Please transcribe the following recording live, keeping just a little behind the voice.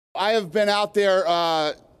I have been out there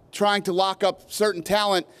trying to lock up certain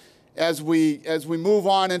talent as we move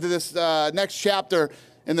on into this next chapter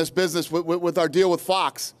in this business with our deal with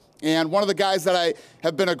Fox. And one of the guys that I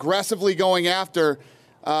have been aggressively going after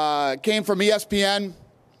came from ESPN.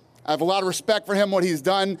 I have a lot of respect for him, what he's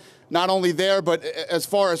done, not only there, but as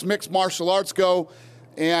far as mixed martial arts go.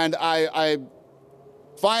 And I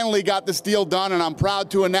finally got this deal done, and I'm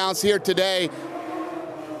proud to announce here today.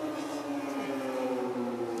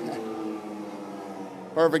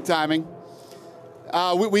 Perfect timing.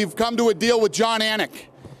 We've come to a deal with John Anik.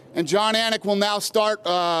 And John Anik will now start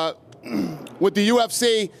with the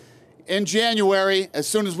UFC in January as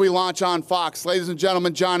soon as we launch on Fox. Ladies and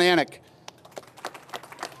gentlemen, John Anik.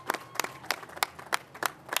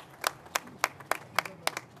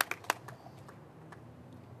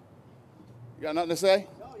 You got nothing to say?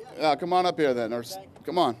 No, yeah. Come on up here then, or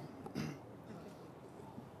come on.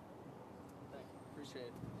 Appreciate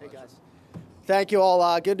it. Hey, guys. Thank you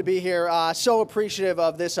all. Good to be here. So appreciative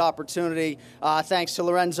of this opportunity. Thanks to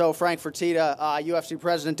Lorenzo Frank Fertitta, UFC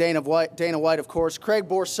President Dana White, of course, Craig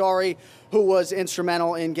Borsari, who was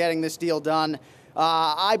instrumental in getting this deal done.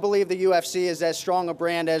 I believe the UFC is as strong a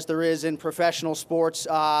brand as there is in professional sports,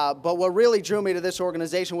 but what really drew me to this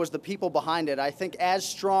organization was the people behind it. I think as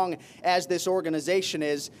strong as this organization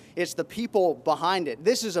is, it's the people behind it.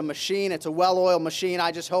 This is a machine. It's a well-oiled machine.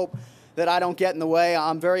 I just hope that I don't get in the way.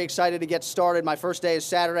 I'm very excited to get started. My first day is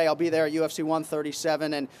Saturday. I'll be there at UFC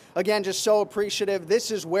 137. And again, just so appreciative.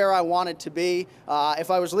 This is where I wanted to be.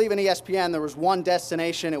 If I was leaving ESPN, there was one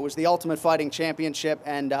destination. It was the Ultimate Fighting Championship.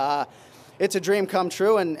 And it's a dream come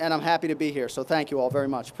true, and I'm happy to be here. So thank you all very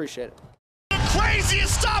much. Appreciate it. The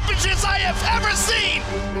craziest stoppages I have ever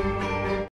seen.